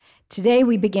Today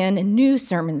we begin a new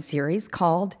sermon series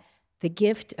called The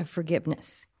Gift of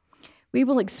Forgiveness. We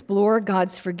will explore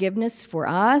God's forgiveness for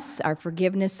us, our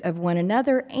forgiveness of one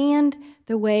another, and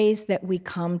the ways that we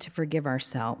come to forgive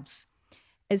ourselves.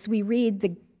 As we read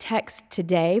the text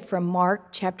today from Mark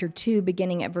chapter 2,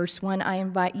 beginning at verse 1, I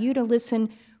invite you to listen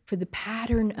for the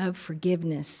pattern of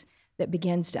forgiveness that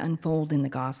begins to unfold in the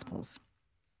Gospels.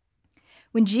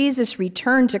 When Jesus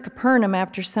returned to Capernaum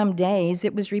after some days,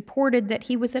 it was reported that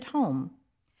he was at home.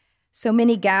 So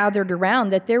many gathered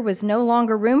around that there was no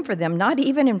longer room for them, not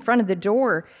even in front of the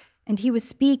door, and he was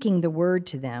speaking the word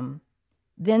to them.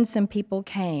 Then some people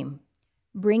came,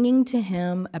 bringing to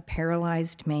him a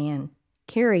paralyzed man,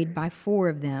 carried by 4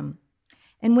 of them.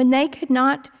 And when they could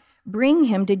not bring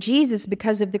him to Jesus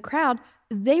because of the crowd,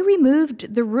 they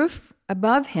removed the roof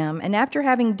above him, and after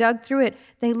having dug through it,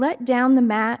 they let down the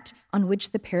mat on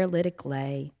which the paralytic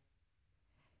lay.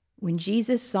 When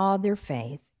Jesus saw their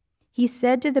faith, he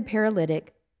said to the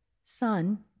paralytic,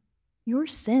 "Son, your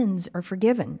sins are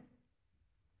forgiven."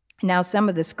 Now some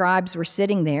of the scribes were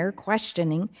sitting there,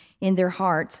 questioning in their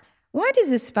hearts, "Why does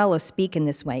this fellow speak in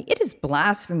this way? It is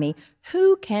blasphemy.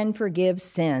 Who can forgive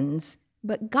sins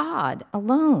but God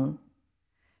alone?"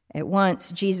 At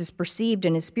once, Jesus perceived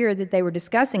in his spirit that they were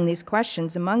discussing these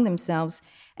questions among themselves,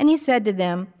 and he said to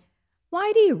them,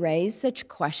 "Why do you raise such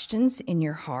questions in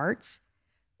your hearts?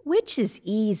 Which is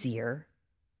easier,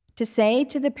 to say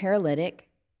to the paralytic,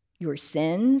 'Your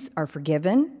sins are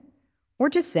forgiven,' or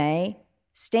to say,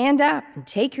 'Stand up and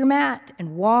take your mat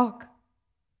and walk'?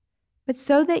 But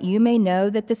so that you may know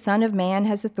that the Son of Man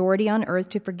has authority on earth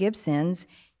to forgive sins,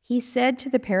 he said to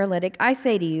the paralytic, 'I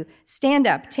say to you, stand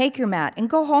up, take your mat, and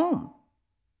go home.'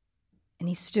 And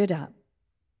he stood up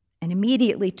and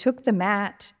immediately took the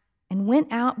mat and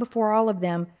went out before all of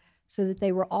them, so that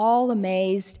they were all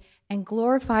amazed and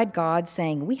glorified God,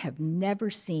 saying, 'We have never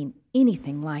seen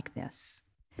anything like this.'"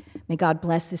 May God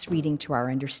bless this reading to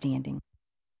our understanding.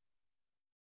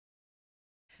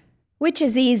 Which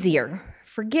is easier,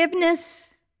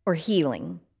 forgiveness or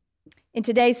healing? In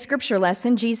today's scripture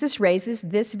lesson, Jesus raises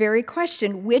this very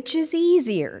question: which is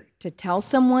easier, to tell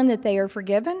someone that they are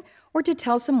forgiven or to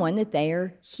tell someone that they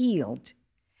are healed?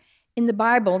 In the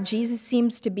Bible, Jesus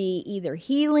seems to be either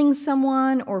healing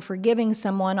someone or forgiving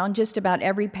someone on just about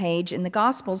every page in the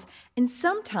Gospels, and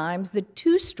sometimes the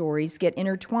 2 stories get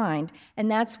intertwined,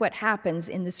 and that's what happens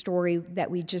in the story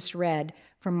that we just read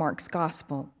from Mark's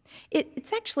Gospel.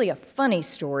 It's actually a funny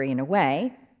story in a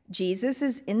way. Jesus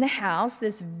is in the house,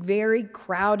 this very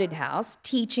crowded house,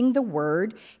 teaching the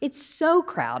word. It's so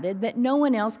crowded that no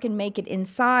one else can make it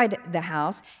inside the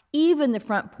house. Even the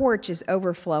front porch is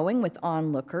overflowing with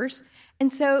onlookers. And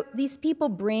so these people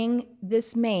bring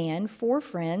this man, 4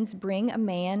 friends, bring a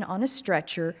man on a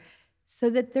stretcher so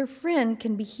that their friend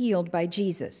can be healed by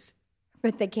Jesus.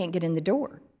 But they can't get in the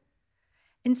door.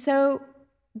 And so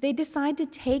they decide to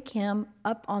take him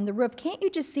up on the roof. Can't you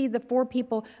just see the 4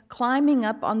 people climbing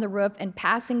up on the roof and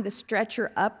passing the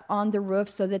stretcher up on the roof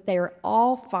so that they are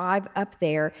all 5 up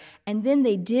there? And then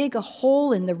they dig a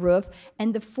hole in the roof,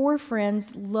 and the 4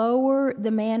 friends lower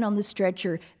the man on the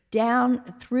stretcher down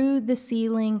through the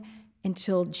ceiling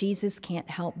until Jesus can't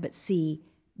help but see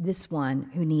this one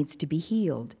who needs to be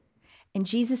healed. And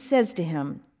Jesus says to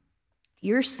him,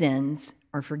 "Your sins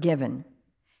are forgiven."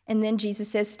 And then Jesus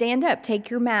says, "Stand up, take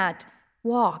your mat,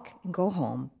 walk, and go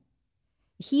home."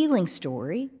 A healing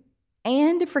story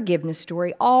and a forgiveness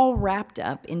story all wrapped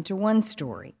up into one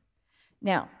story.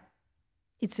 Now,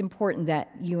 it's important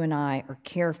that you and I are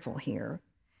careful here,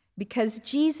 because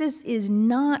Jesus is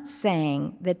not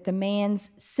saying that the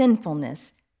man's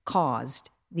sinfulness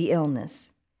caused the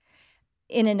illness.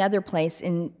 In another place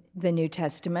in the New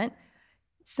Testament,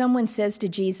 someone says to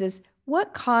Jesus,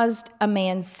 "What caused a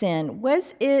man's sin?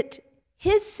 Was it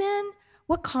his sin?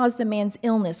 What caused the man's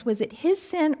illness? Was it his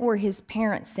sin or his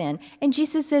parents' sin?" And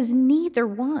Jesus says, "Neither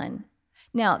one."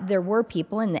 Now, there were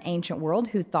people in the ancient world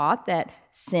who thought that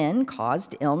sin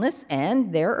caused illness,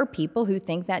 and there are people who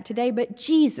think that today, but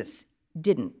Jesus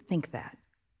didn't think that.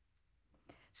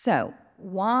 So,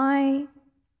 why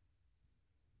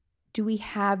do we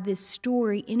have this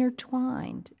story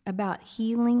intertwined about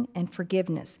healing and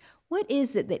forgiveness? What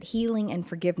is it that healing and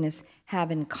forgiveness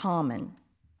have in common?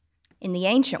 In the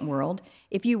ancient world,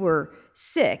 if you were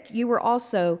sick, you were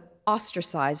also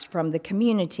ostracized from the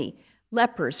community.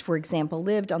 Lepers, for example,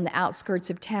 lived on the outskirts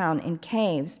of town in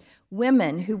caves.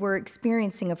 Women who were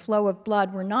experiencing a flow of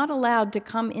blood were not allowed to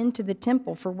come into the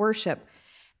temple for worship.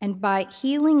 And by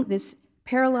healing this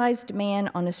paralyzed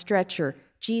man on a stretcher,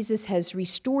 Jesus has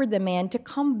restored the man to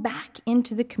come back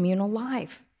into the communal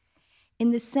life. In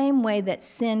the same way that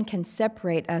sin can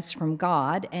separate us from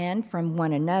God and from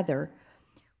one another,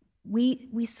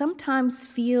 we sometimes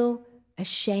feel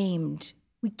ashamed.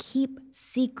 We keep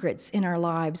secrets in our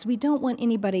lives. We don't want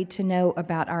anybody to know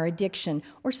about our addiction.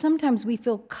 Or sometimes we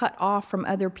feel cut off from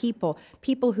other people,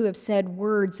 people who have said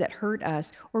words that hurt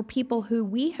us, or people who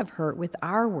we have hurt with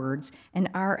our words and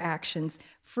our actions.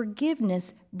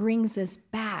 Forgiveness brings us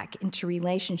back into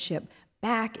relationship,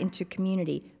 back into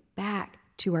community, back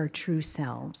to our true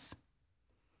selves.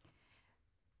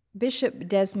 Bishop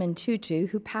Desmond Tutu,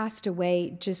 who passed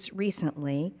away just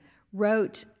recently,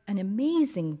 wrote an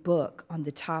amazing book on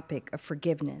the topic of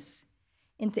forgiveness.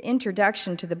 In the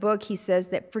introduction to the book, he says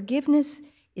that forgiveness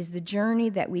is the journey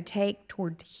that we take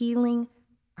toward healing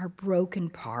our broken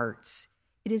parts.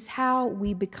 It is how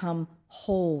we become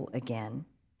whole again.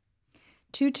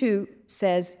 Tutu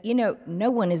says,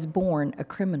 no one is born a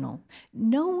criminal.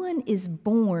 No one is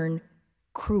born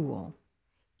cruel.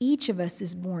 Each of us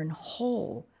is born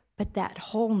whole, but that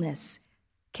wholeness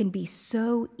can be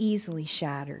so easily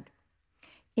shattered.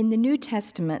 In the New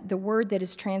Testament, the word that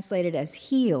is translated as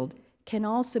healed can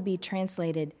also be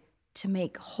translated to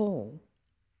make whole.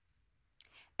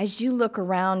 As you look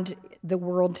around the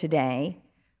world today,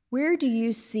 where do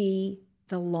you see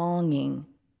the longing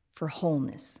for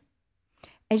wholeness?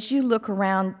 As you look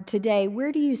around today,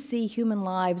 where do you see human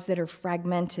lives that are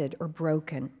fragmented or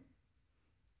broken?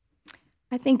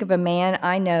 I think of a man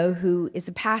I know who is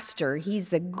a pastor.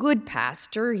 He's a good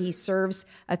pastor. He serves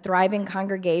a thriving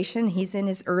congregation. He's in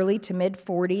his early to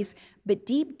mid-40s, but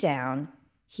deep down,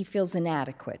 he feels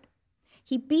inadequate.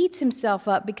 He beats himself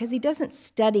up because he doesn't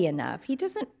study enough. He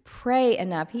doesn't pray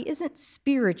enough. He isn't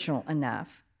spiritual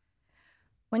enough.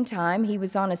 One time, he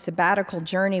was on a sabbatical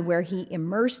journey where he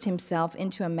immersed himself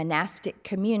into a monastic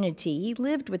community. He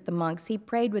lived with the monks. He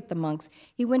prayed with the monks.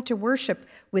 He went to worship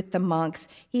with the monks.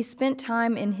 He spent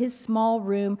time in his small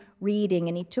room reading,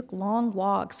 and he took long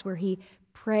walks where he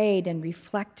prayed and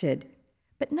reflected.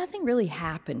 But nothing really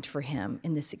happened for him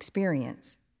in this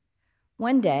experience.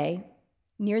 One day,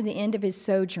 near the end of his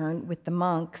sojourn with the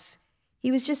monks,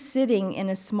 he was just sitting in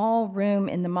a small room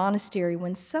in the monastery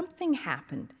when something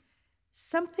happened.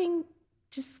 Something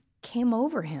just came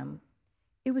over him.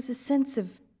 It was a sense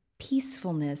of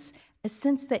peacefulness, a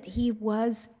sense that he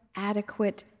was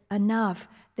adequate enough,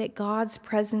 that God's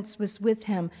presence was with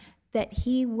him, that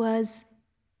he was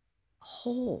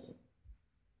whole.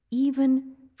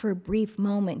 Even for a brief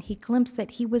moment, he glimpsed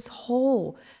that he was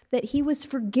whole, that he was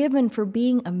forgiven for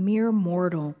being a mere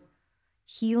mortal,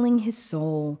 healing his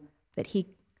soul, that he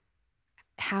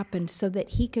happened so that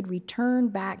he could return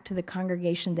back to the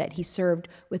congregation that he served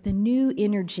with a new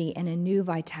energy and a new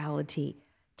vitality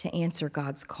to answer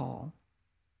God's call.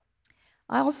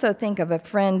 I also think of a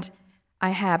friend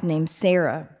I have named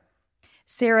Sarah.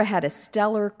 Sarah had a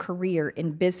stellar career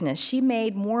in business. She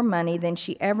made more money than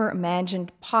she ever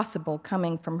imagined possible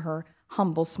coming from her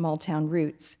humble small-town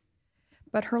roots.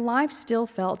 But her life still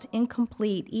felt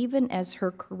incomplete even as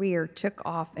her career took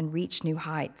off and reached new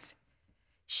heights.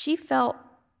 She felt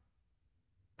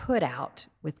put out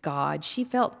with God. She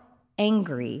felt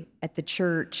angry at the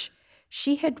church.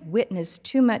 She had witnessed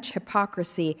too much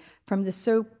hypocrisy from the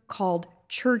so-called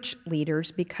church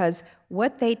leaders because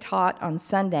what they taught on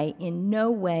Sunday in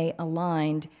no way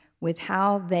aligned with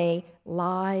how they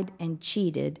lied and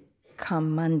cheated come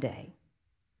Monday.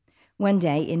 One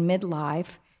day in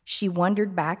midlife, she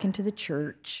wandered back into the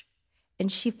church,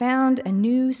 and she found a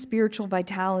new spiritual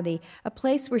vitality, a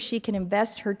place where she could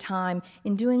invest her time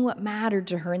in doing what mattered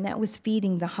to her, and that was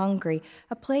feeding the hungry,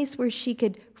 a place where she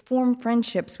could form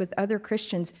friendships with other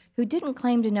Christians who didn't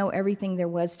claim to know everything there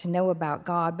was to know about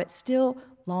God, but still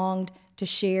longed to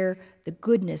share the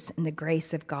goodness and the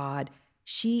grace of God.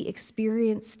 She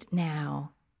experienced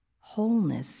now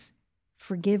wholeness,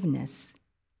 forgiveness,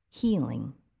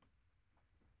 healing.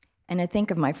 And I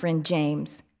think of my friend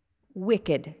James,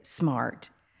 wicked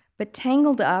smart, but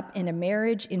tangled up in a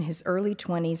marriage in his early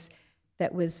 20s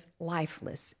that was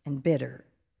lifeless and bitter.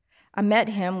 I met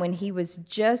him when he was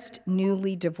just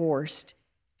newly divorced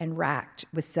and racked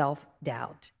with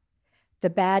self-doubt. The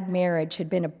bad marriage had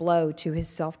been a blow to his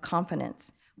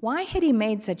self-confidence. Why had he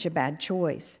made such a bad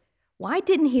choice? Why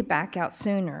didn't he back out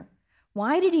sooner?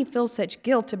 Why did he feel such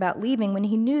guilt about leaving when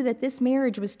he knew that this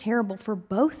marriage was terrible for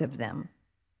both of them?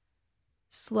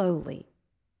 Slowly,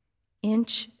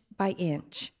 inch by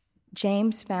inch,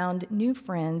 James found new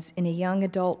friends in a young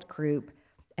adult group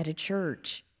at a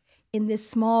church. In this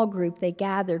small group, they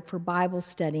gathered for Bible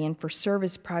study and for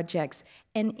service projects.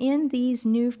 And in these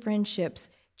new friendships,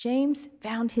 James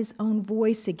found his own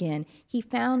voice again. He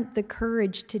found the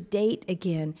courage to date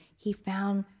again. He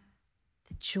found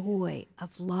the joy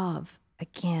of love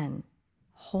again.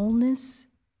 Wholeness,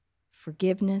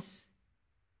 forgiveness,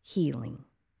 healing.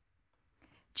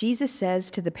 Jesus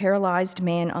says to the paralyzed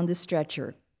man on the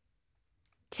stretcher,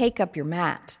 "Take up your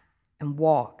mat and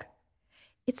walk."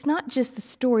 It's not just the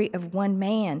story of one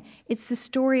man. It's the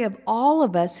story of all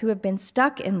of us who have been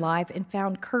stuck in life and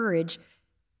found courage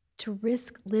to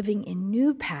risk living in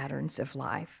new patterns of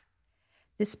life.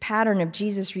 This pattern of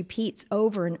Jesus repeats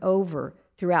over and over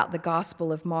throughout the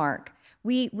Gospel of Mark.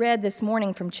 We read this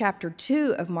morning from chapter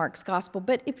 2 of Mark's Gospel,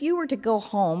 but if you were to go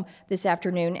home this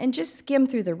afternoon and just skim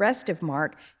through the rest of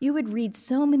Mark, you would read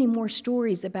so many more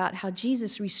stories about how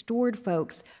Jesus restored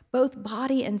folks, both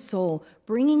body and soul,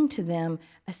 bringing to them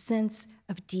a sense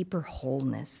of deeper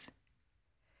wholeness.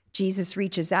 Jesus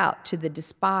reaches out to the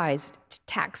despised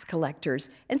tax collectors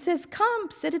and says, "Come,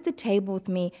 sit at the table with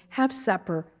me, have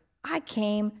supper. I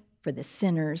came for the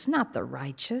sinners, not the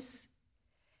righteous."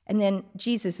 And then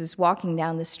Jesus is walking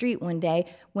down the street one day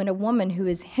when a woman who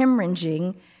is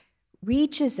hemorrhaging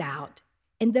reaches out,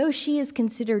 and though she is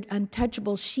considered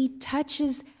untouchable, she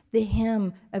touches the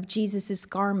hem of Jesus'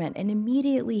 garment, and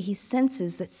immediately he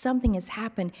senses that something has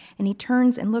happened, and he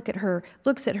turns and looks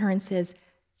at her and says,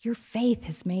 "Your faith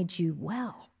has made you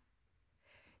well."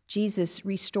 Jesus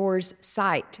restores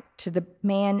sight to the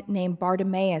man named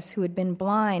Bartimaeus who had been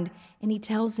blind, and he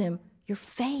tells him, "Your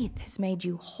faith has made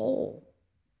you whole."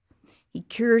 He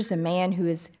cures a man who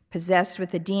is possessed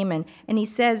with a demon, and he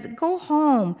says, "Go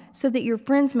home so that your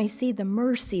friends may see the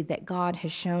mercy that God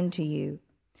has shown to you."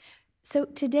 So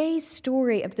today's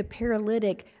story of the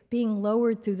paralytic being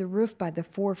lowered through the roof by the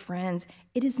 4 friends,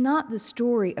 it is not the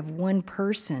story of one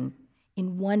person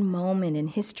in one moment in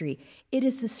history. It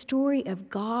is the story of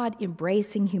God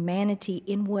embracing humanity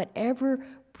in whatever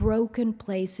broken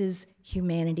places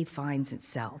humanity finds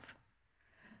itself.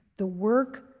 The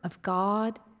work of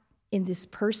God in this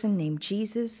person named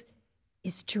Jesus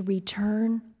is to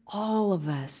return all of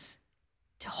us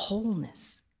to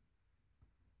wholeness.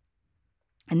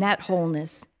 And that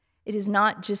wholeness, it is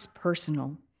not just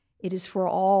personal. It is for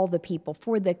all the people,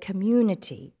 for the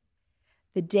community.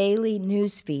 The daily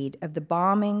news feed of the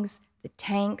bombings, the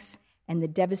tanks, and the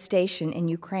devastation in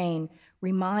Ukraine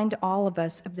remind all of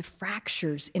us of the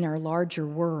fractures in our larger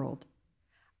world.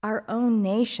 Our own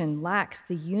nation lacks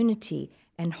the unity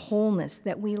and wholeness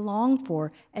that we long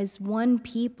for as one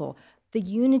people, the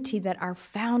unity that our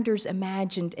founders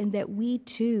imagined and that we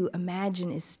too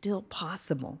imagine is still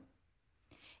possible.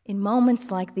 In moments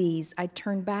like these, I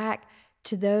turn back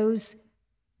to those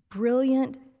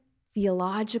brilliant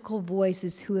theological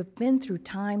voices who have been through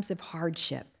times of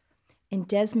hardship. And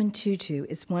Desmond Tutu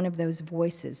is one of those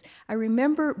voices. I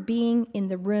remember being in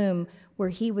the room where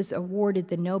he was awarded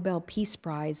the Nobel Peace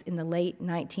Prize in the late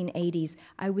 1980s.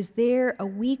 I was there a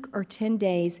week or 10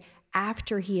 days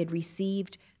after he had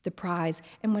received the prize.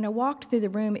 And when I walked through the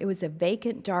room, it was a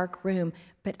vacant, dark room,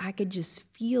 but I could just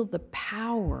feel the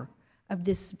power of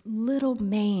this little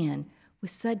man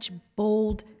with such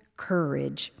bold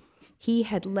courage. He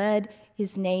had led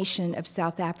his nation of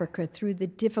South Africa through the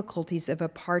difficulties of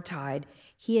apartheid.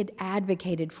 He had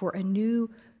advocated for a new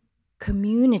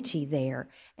community there.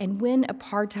 And when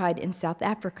apartheid in South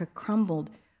Africa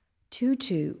crumbled,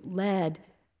 Tutu led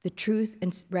the Truth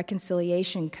and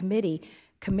Reconciliation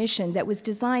Commission that was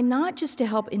designed not just to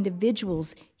help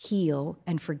individuals heal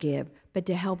and forgive, but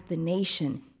to help the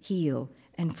nation heal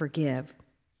and forgive.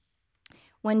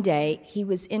 One day, he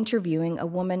was interviewing a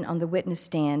woman on the witness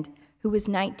stand who was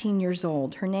 19 years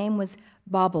old. Her name was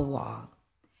Babalwa.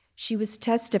 She was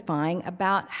testifying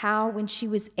about how when she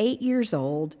was 8 years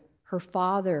old, her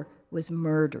father was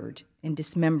murdered and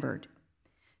dismembered.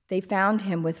 They found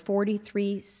him with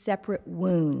 43 separate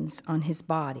wounds on his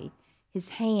body. His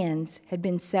hands had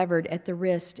been severed at the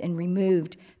wrist and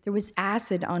removed. There was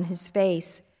acid on his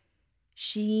face.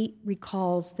 She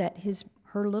recalls that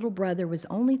her little brother was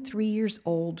only 3 years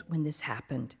old when this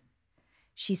happened.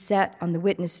 She sat on the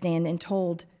witness stand and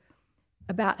told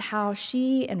about how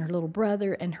she and her little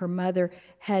brother and her mother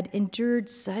had endured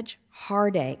such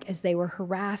heartache as they were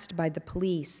harassed by the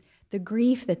police, the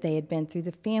grief that they had been through,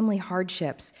 the family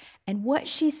hardships. And what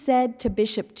she said to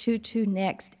Bishop Tutu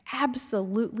next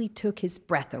absolutely took his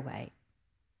breath away.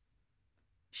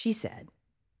 She said,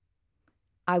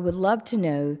 "I would love to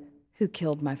know who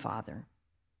killed my father.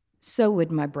 So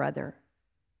would my brother.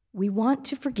 We want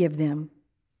to forgive them.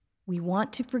 We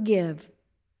want to forgive,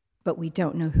 but we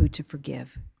don't know who to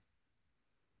forgive."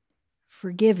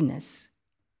 Forgiveness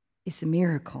is a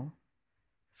miracle.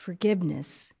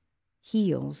 Forgiveness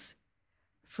heals.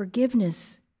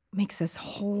 Forgiveness makes us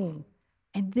whole.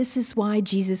 And this is why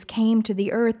Jesus came to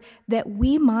the earth, that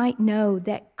we might know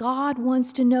that God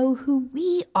wants to know who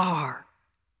we are,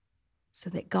 so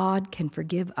that God can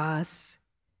forgive us.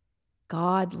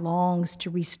 God longs to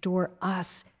restore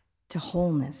us to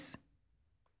wholeness.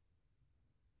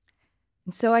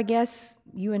 And so I guess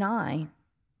you and I,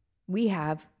 we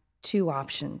have two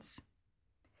options.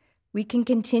 We can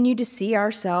continue to see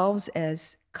ourselves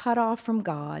as cut off from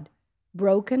God,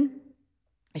 broken,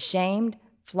 ashamed,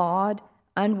 flawed,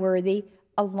 unworthy,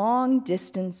 a long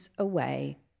distance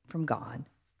away from God.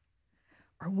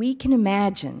 Or we can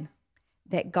imagine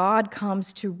that God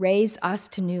comes to raise us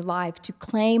to new life, to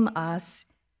claim us,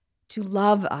 to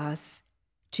love us,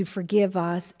 to forgive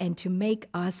us, and to make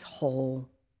us whole.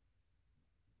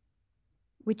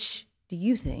 Which do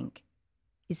you think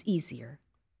is easier?